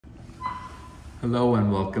Hello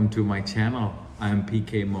and welcome to my channel. I am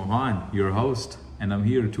PK Mohan, your host, and I'm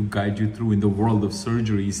here to guide you through in the world of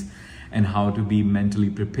surgeries and how to be mentally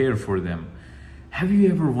prepared for them. Have you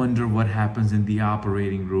ever wondered what happens in the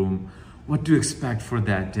operating room, what to expect for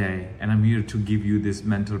that day? And I'm here to give you this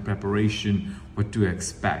mental preparation, what to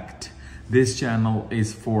expect. This channel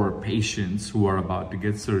is for patients who are about to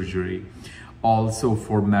get surgery, also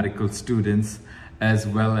for medical students, as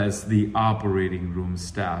well as the operating room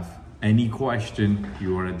staff. Any question,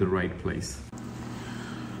 you are at the right place.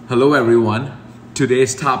 Hello everyone.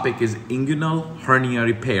 Today's topic is inguinal hernia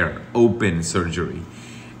repair, open surgery.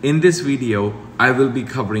 In this video, I will be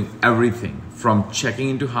covering everything from checking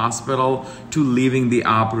into hospital to leaving the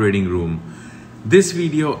operating room. This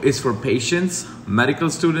video is for patients, medical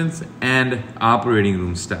students, and operating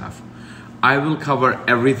room staff. I will cover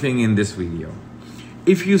everything in this video.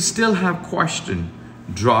 If you still have questions,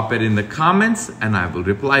 drop it in the comments and I will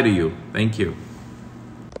reply to you. Thank you.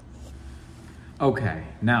 Okay,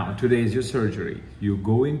 now today is your surgery. You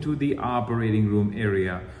go into the operating room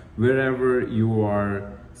area, wherever you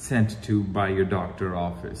are sent to by your doctor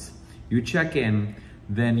office. You check in,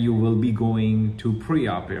 then you will be going to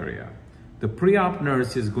pre-op area. The pre-op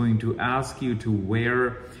nurse is going to ask you to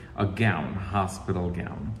wear a gown, hospital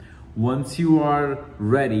gown. Once you are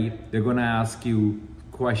ready, they're going to ask you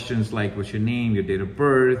questions like what's your name, your date of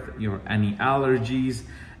birth, any allergies,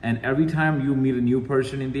 and every time you meet a new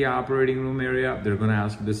person in the operating room area, they're going to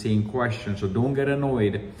ask you the same question. So don't get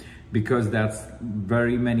annoyed, because that's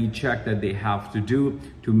very many checks that they have to do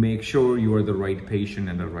to make sure you are the right patient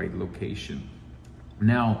and the right location.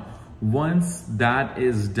 Now, once that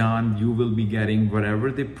is done, you will be getting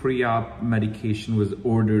whatever the pre-op medication was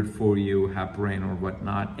ordered for you, heparin or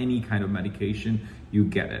whatnot, any kind of medication, you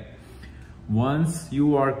get it. Once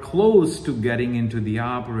you are close to getting into the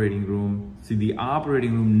operating room, see, the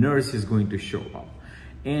operating room nurse is going to show up,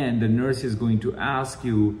 and the nurse is going to ask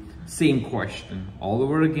you same question all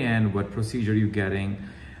over again: what procedure you're getting,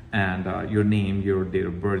 and your name, your date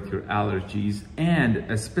of birth, your allergies, and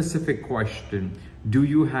a specific question: do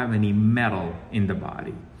you have any metal in the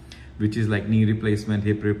body? Which is like knee replacement,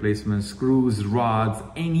 hip replacement, screws, rods,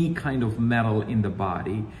 any kind of metal in the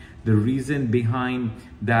body. The reason behind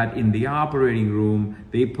that, in the operating room,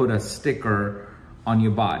 they put a sticker on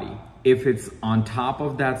your body. If it's on top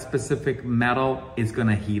of that specific metal, it's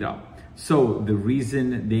gonna heat up. So the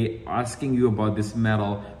reason they asking you about this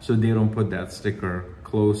metal, so they don't put that sticker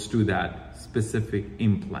close to that specific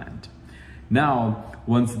implant. Now,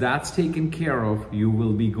 once that's taken care of, you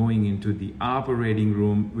will be going into the operating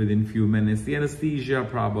room within few minutes. The anesthesia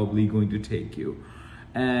probably going to take you.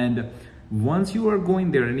 And once you are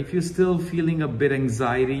going there, and if you're still feeling a bit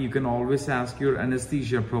anxiety, you can always ask your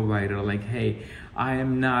anesthesia provider, like, hey, I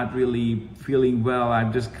am not really feeling well.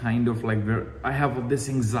 I'm just kind of like, I have this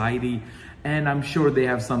anxiety, and I'm sure they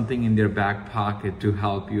have something in their back pocket to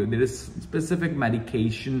help you. There is specific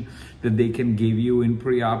medication that they can give you in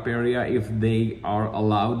pre-op area. If they are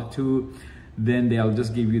allowed to, then they'll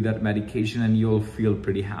just give you that medication and you'll feel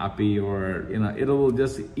pretty happy, or it'll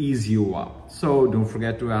just ease you up. So don't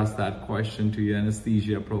forget to ask that question to your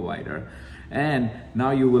anesthesia provider. And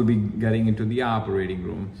now you will be getting into the operating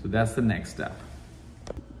room. So that's the next step.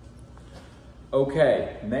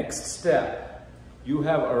 Okay, next step. You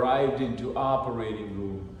have arrived into operating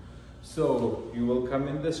room. So you will come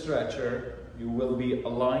in the stretcher. You will be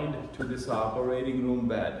aligned to this operating room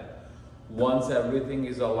bed. Once everything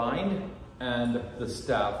is aligned and the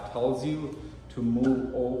staff tells you to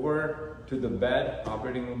move over to the bed,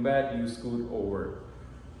 operating room bed, you scoot over.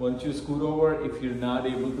 Once you scoot over, if you're not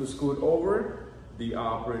able to scoot over, the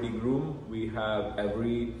operating room, we have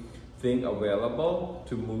everything available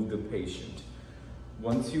to move the patient.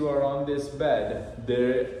 Once you are on this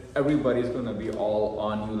bed, everybody's gonna be all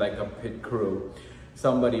on you like a pit crew.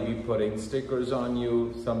 Somebody be putting stickers on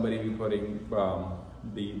you, somebody be putting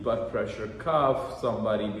the blood pressure cuff,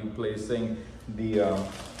 somebody be placing the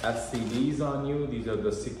SCDs on you. These are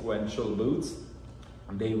the sequential boots.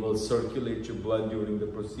 They will circulate your blood during the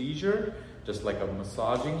procedure, just like I'm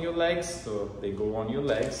massaging your legs. So they go on your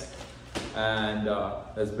legs, and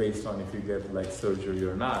that's based on if you get leg surgery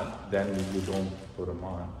or not. Then you don't put them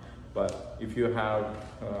on. But if you have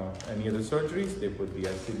any other surgeries, they put the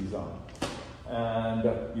SCDs on.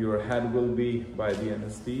 And your head will be by the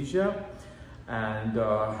anesthesia, and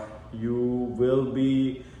you will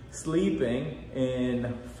be sleeping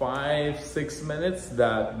in 5-6 minutes,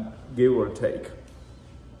 that give or take.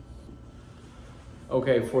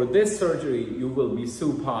 Okay, for this surgery, you will be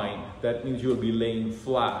supine. That means you'll be laying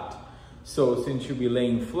flat. So since you'll be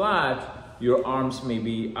laying flat, your arms may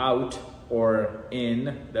be out or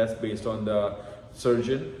in. That's based on the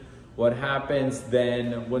surgeon. What happens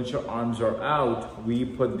then, once your arms are out, we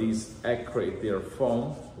put these egg crate, they're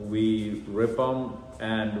foam. We rip them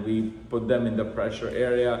and we put them in the pressure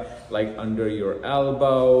area, like under your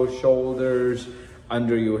elbow, shoulders,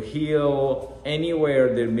 under your heel,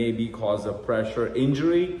 anywhere there may be cause of pressure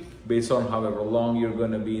injury, based on however long you're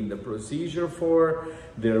going to be in the procedure for.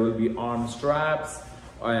 There will be arm straps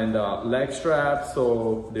and leg straps,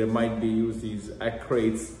 so there might be used these egg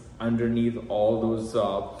crates underneath all those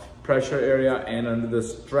pressure area and under the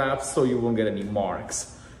straps, so you won't get any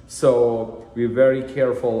marks. So be very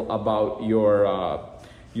careful about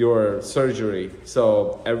your surgery.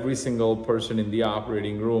 So every single person in the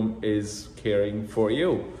operating room is caring for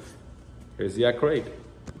you. Here's the egg crate.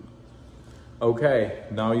 Okay,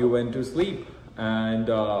 now you went to sleep, and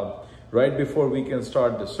right before we can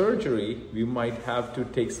start the surgery, we might have to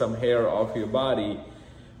take some hair off your body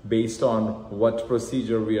based on what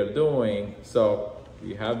procedure we are doing. So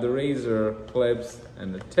we have the razor, clips,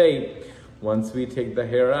 and the tape. Once we take the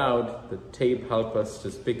hair out, the tape helps us to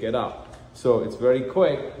pick it up. So it's very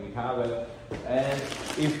quick, we have it. And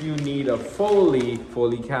if you need a Foley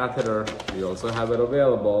catheter, we also have it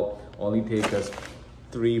available. Only take us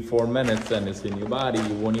 3-4 minutes and it's in your body,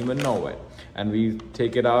 you won't even know it. And we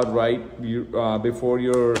take it out right before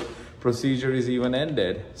your procedure is even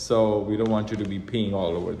ended. So we don't want you to be peeing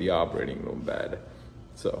all over the operating room bed.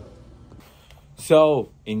 So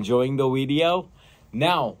enjoying the video?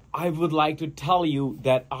 Now, I would like to tell you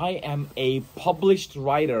that I am a published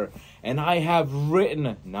writer and I have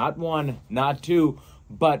written not one, not two,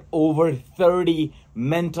 but over 30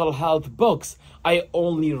 mental health books. I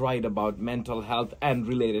only write about mental health and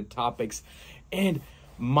related topics, and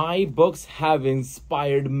my books have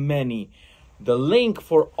inspired many. The link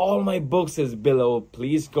for all my books is below.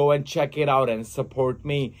 Please go and check it out and support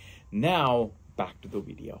me. Now, back to the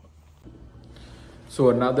video. So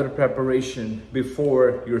another preparation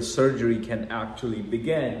before your surgery can actually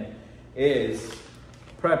begin is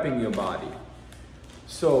prepping your body.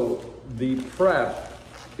 So the prep,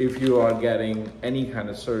 if you are getting any kind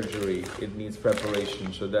of surgery, it needs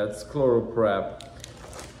preparation. So that's ChloraPrep,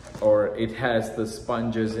 or it has the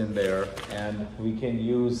sponges in there, and we can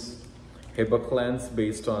use HibaCleanse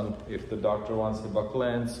based on if the doctor wants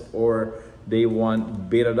HibaCleanse or they want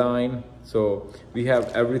betadine. So we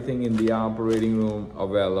have everything in the operating room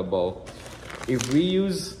available. If we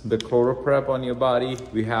use the ChloraPrep on your body,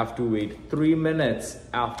 we have to wait 3 minutes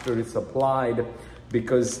after it's applied,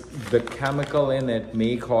 because the chemical in it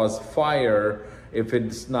may cause fire if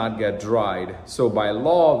it's not get dried. So by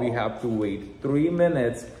law, we have to wait 3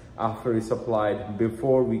 minutes after it's applied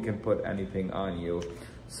before we can put anything on you.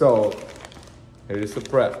 So here is the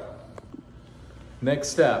prep. Next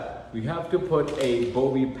step, we have to put a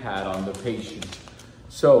Bowie pad on the patient.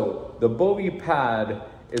 So the Bowie pad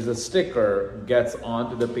is a sticker, gets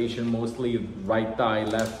onto the patient mostly right thigh,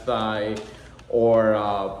 left thigh,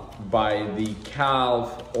 or by the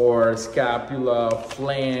calf or scapula,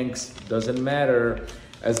 flanks, doesn't matter,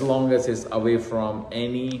 as long as it's away from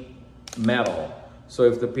any metal. So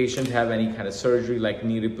if the patient have any kind of surgery like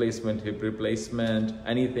knee replacement, hip replacement,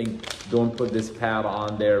 anything, don't put this pad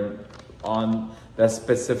on there, on that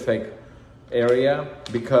specific area,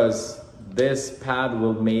 because this pad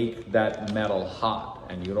will make that metal hot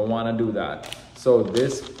and you don't want to do that. So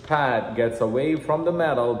this pad gets away from the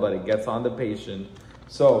metal, but it gets on the patient.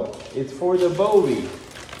 So it's for the Bowie.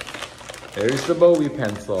 There's the Bowie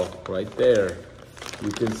pencil right there. You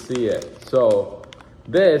can see it. So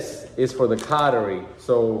this is for the cautery,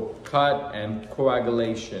 so cut and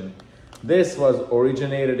coagulation. This was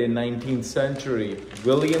originated in 19th century.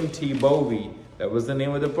 William T. Bowie, that was the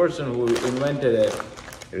name of the person who invented it.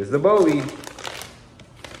 Here's the Bowie.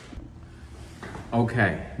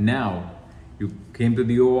 Okay, now you came to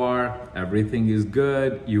the OR, everything is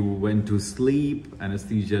good, you went to sleep,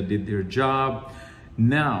 anesthesia did their job.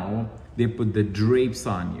 Now they put the drapes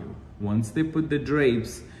on you. Once they put the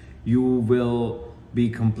drapes, you will be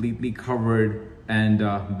completely covered,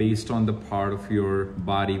 and based on the part of your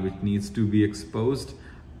body which needs to be exposed.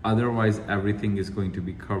 Otherwise, everything is going to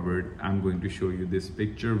be covered. I'm going to show you this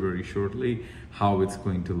picture very shortly, how it's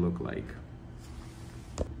going to look like.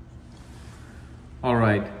 All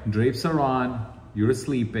right, drapes are on, you're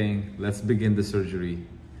sleeping, let's begin the surgery.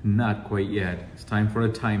 Not quite yet, it's time for a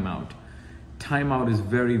timeout. Timeout is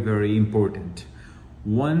very, very important.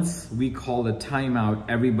 Once we call a timeout,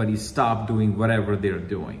 everybody stop doing whatever they're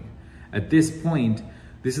doing. At this point,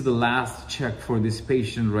 this is the last check for this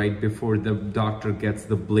patient right before the doctor gets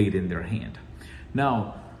the blade in their hand.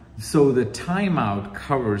 Now, So the timeout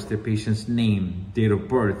covers the patient's name, date of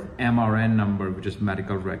birth, MRN number, which is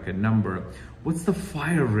medical record number. What's the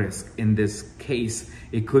fire risk in this case?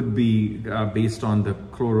 It could be based on the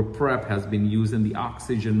chloroprep has been used and the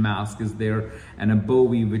oxygen mask is there, and a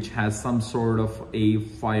Bowie which has some sort of a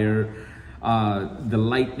fire, the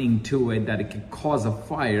lightning to it, that it can cause a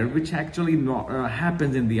fire, which actually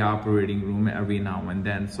happens in the operating room every now and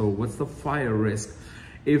then. So what's the fire risk?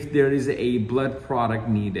 If there is a blood product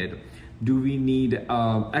needed, do we need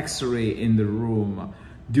x-ray in the room?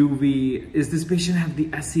 Is this patient have the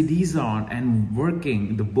SCDs on and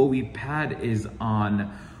working, the Bowie pad is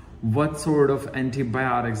on? What sort of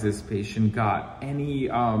antibiotics this patient got?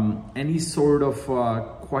 Any sort of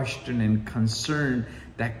question and concern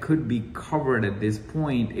that could be covered at this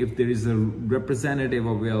point. If there is a representative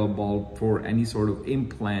available for any sort of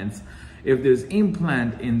implants, if there's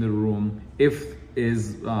implant in the room, if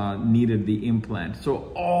is needed the implant.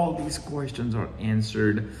 So all these questions are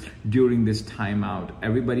answered during this timeout.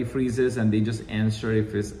 Everybody freezes and they just answer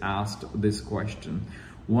if it's asked this question.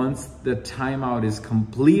 Once the timeout is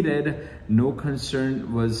completed, no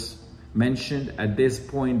concern was mentioned. At this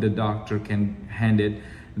point, the doctor can hand it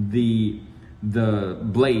the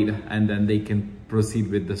blade and then they can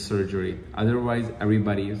proceed with the surgery. Otherwise,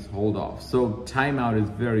 everybody is hold off. So timeout is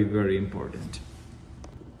very, very important.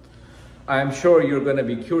 I'm sure you're going to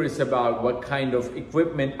be curious about what kind of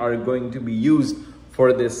equipment are going to be used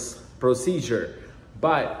for this procedure.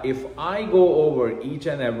 But if I go over each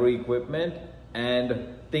and every equipment and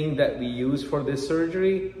thing that we use for this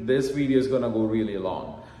surgery, this video is going to go really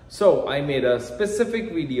long. So I made a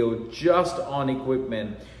specific video just on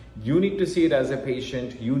equipment. You need to see it as a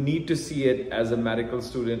patient, you need to see it as a medical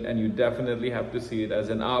student, and you definitely have to see it as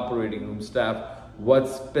an operating room staff. What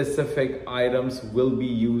specific items will be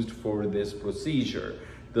used for this procedure.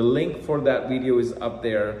 The link for that video is up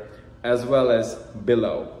there as well as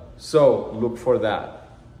below. So look for that.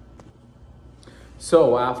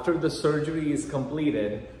 So after the surgery is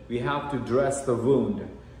completed, we have to dress the wound.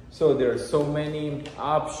 So there are so many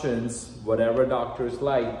options, whatever doctors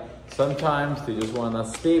like. Sometimes they just want to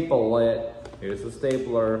staple it. Here's a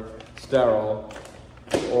stapler, sterile.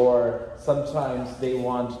 Or sometimes they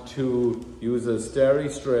want to use a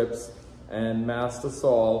steri strips and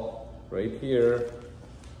mastisol right here.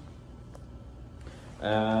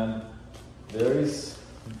 And there is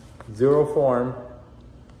zero form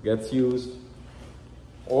gets used.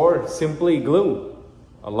 Or simply glue.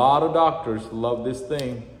 A lot of doctors love this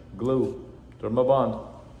thing, glue, Thermabond.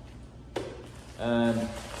 And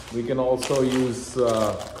we can also use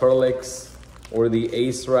Curlix or the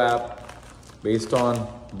Ace Wrap, based on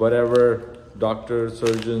whatever doctor,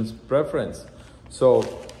 surgeon's preference. So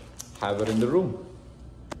have it in the room.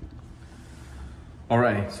 All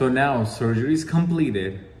right, so now surgery is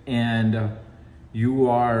completed and you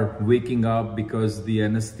are waking up because the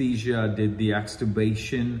anesthesia did the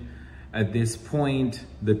extubation. At this point,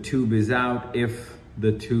 the tube is out if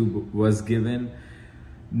the tube was given.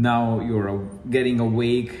 Now you're getting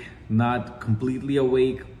awake, not completely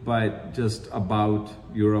awake, but just about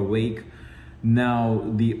you're awake. Now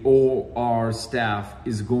the OR staff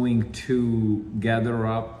is going to gather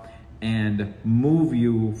up and move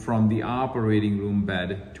you from the operating room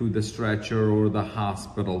bed to the stretcher or the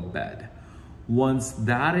hospital bed. Once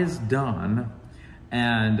that is done,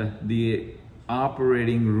 and the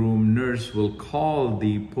operating room nurse will call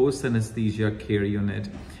the post-anesthesia care unit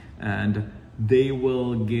and they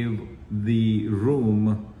will give the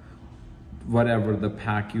room whatever the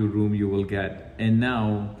PACU room you will get, and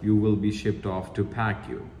now you will be shipped off to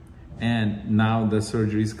PACU. And now the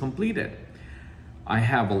surgery is completed. I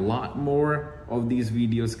have a lot more of these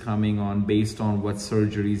videos coming on based on what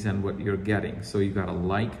surgeries and what you're getting. So you gotta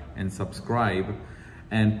like and subscribe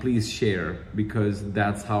and please share, because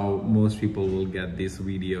that's how most people will get these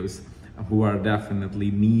videos who are definitely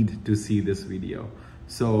need to see this video.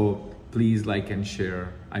 So please like and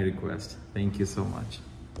share, I request. Thank you so much.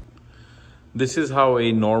 This is how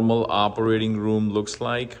a normal operating room looks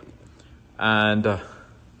like. And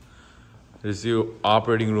there's your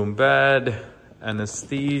operating room bed,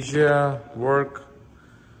 anesthesia work.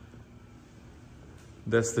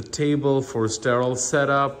 That's the table for sterile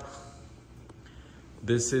setup.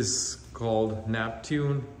 This is called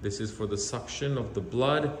Neptune. This is for the suction of the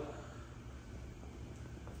blood.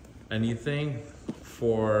 Anything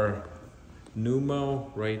for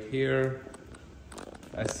pneumo right here.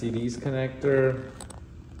 SCD's connector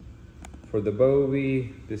for the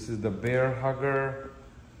Bowie. This is the bear hugger.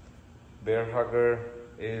 Bear hugger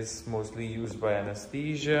is mostly used by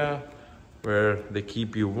anesthesia, where they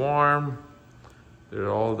keep you warm. There are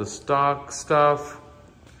all the stock stuff.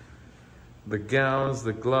 the gowns,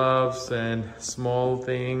 the gloves, and small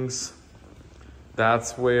things.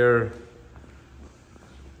 That's where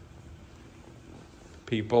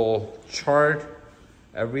people chart.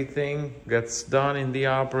 Everything gets done in the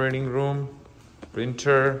operating room.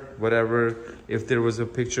 Printer, whatever. If there was a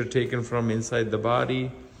picture taken from inside the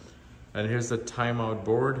body. And here's the timeout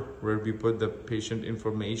board where we put the patient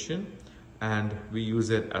information and we use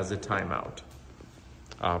it as a timeout.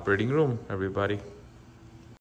 Operating room, everybody.